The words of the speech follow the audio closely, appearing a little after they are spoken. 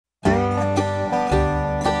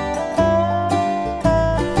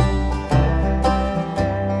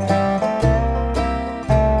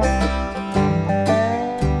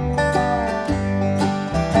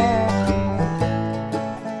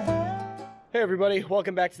Hey everybody,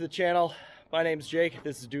 welcome back to the channel. My name's Jake,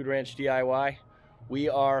 this is Dude Ranch DIY. We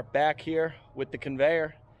are back here with the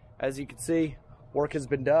conveyor. As you can see, work has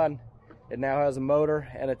been done. It now has a motor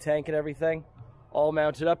and a tank and everything all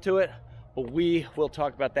mounted up to it, but we will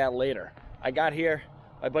talk about that later. I got here,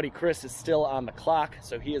 my buddy Chris is still on the clock,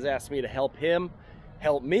 so he has asked me to help him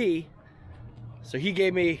help me. So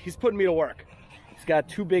he's putting me to work. He's got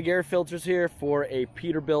two big air filters here for a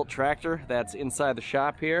Peterbilt tractor that's inside the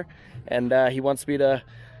shop here, and he wants me to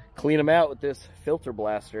clean them out with this filter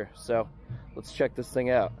blaster. So let's check this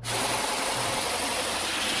thing out.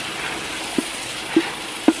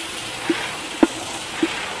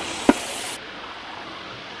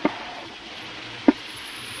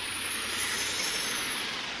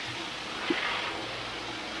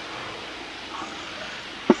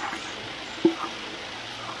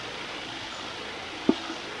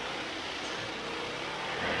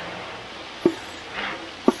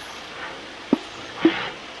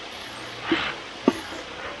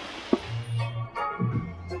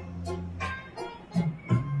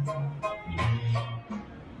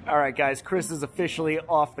 All right, guys, Chris is officially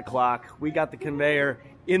off the clock. We got the conveyor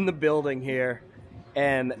in the building here,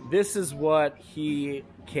 and this is what he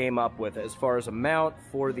came up with as far as a mount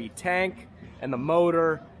for the tank and the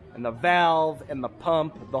motor and the valve and the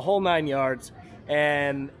pump, the whole 9 yards,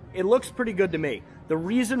 and it looks pretty good to me. The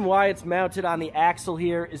reason why it's mounted on the axle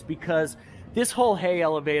here is because this whole hay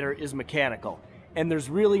elevator is mechanical, and there's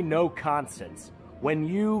really no constants. When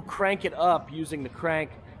you crank it up using the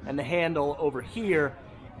crank and the handle over here,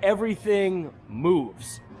 everything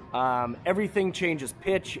moves. Everything changes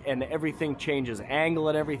pitch and everything changes angle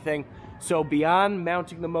and everything. So beyond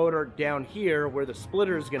mounting the motor down here where the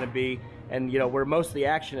splitter is going to be, and where most of the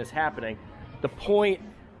action is happening, the point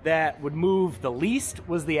that would move the least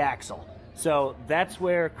was the axle. So that's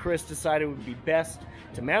where Chris decided it would be best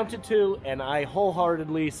to mount it to, and I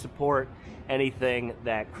wholeheartedly support anything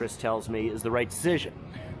that Chris tells me is the right decision.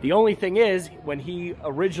 The only thing is, when he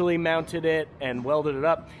originally mounted it and welded it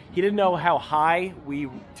up, he didn't know how high we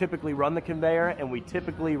typically run the conveyor, and we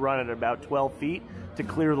typically run it at about 12 feet to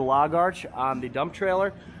clear the log arch on the dump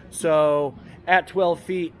trailer. So at 12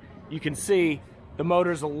 feet, you can see the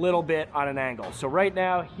motor's a little bit on an angle. So right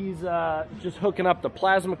now, he's just hooking up the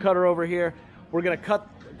plasma cutter over here. We're gonna cut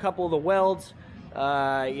a couple of the welds,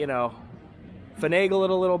 finagle it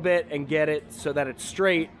a little bit and get it so that it's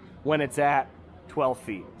straight when it's at 12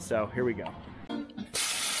 feet. So here we go.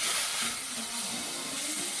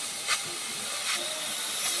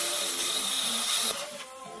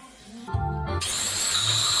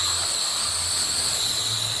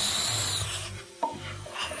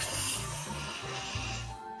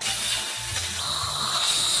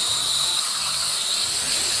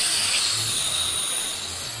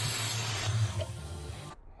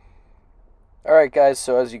 All right, guys,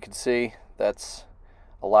 so as you can see, that's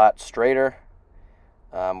a lot straighter.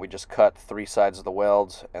 We just cut 3 sides of the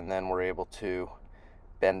welds, and then we're able to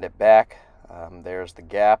bend it back. There's the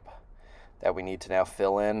gap that we need to now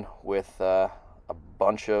fill in with a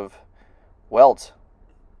bunch of welds.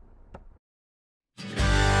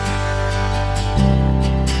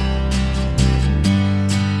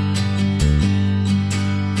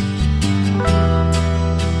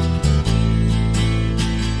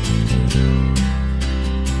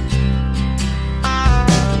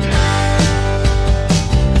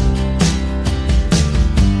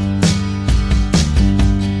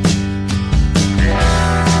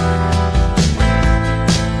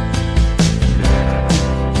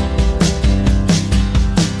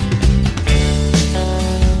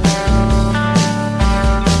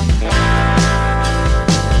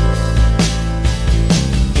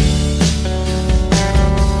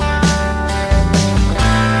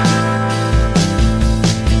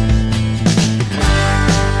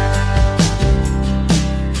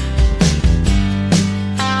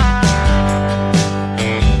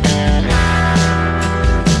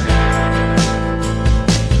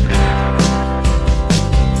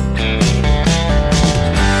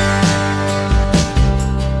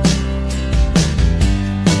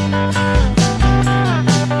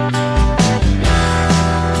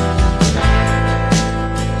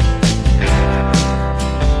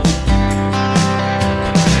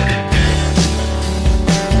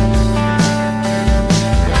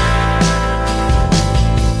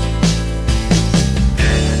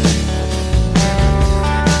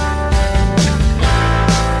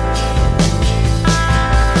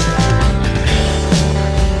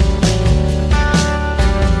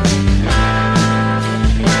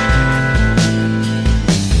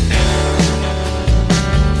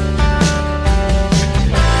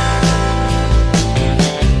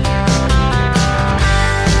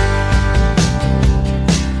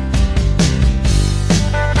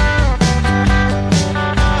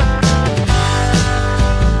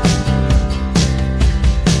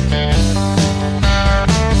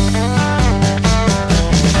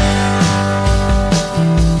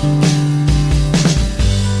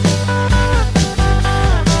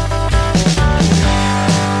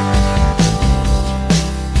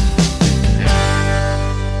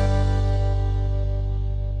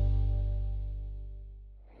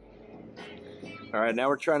 All right, now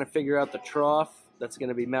we're trying to figure out the trough that's going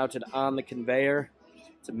to be mounted on the conveyor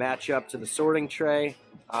to match up to the sorting tray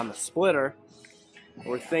on the splitter.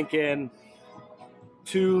 We're thinking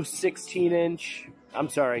two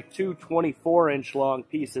 24-inch long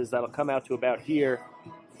pieces that'll come out to about here.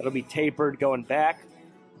 That'll be tapered going back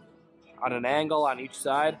on an angle on each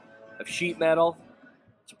side of sheet metal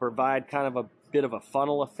to provide kind of a bit of a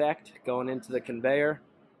funnel effect going into the conveyor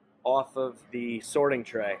off of the sorting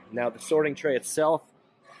tray. Now the sorting tray itself,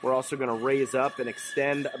 we're also going to raise up and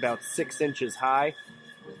extend about 6 inches high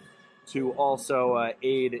to also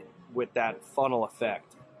aid with that funnel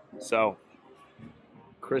effect. So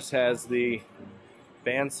Chris has the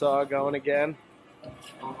bandsaw going again.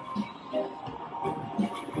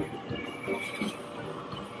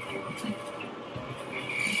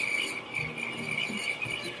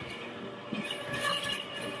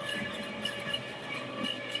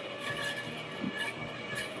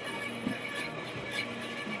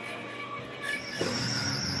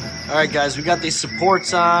 All right, guys, we got these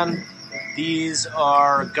supports on. These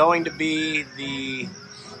are going to be the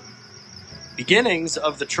beginnings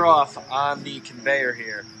of the trough on the conveyor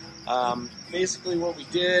here. Basically what we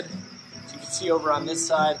did, as you can see over on this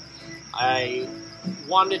side, I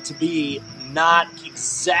wanted it to be not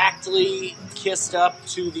exactly kissed up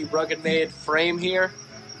to the RuggedMade frame here.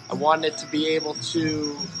 I wanted it to be able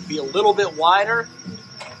to be a little bit wider,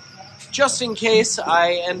 just in case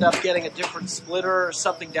I end up getting a different splitter or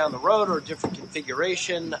something down the road, or a different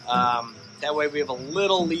configuration. That way we have a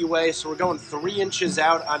little leeway. So we're going 3 inches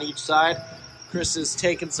out on each side. Chris is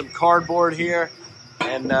taking some cardboard here,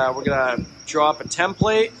 and we're going to draw up a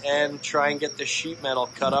template and try and get this sheet metal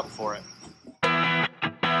cut up for it.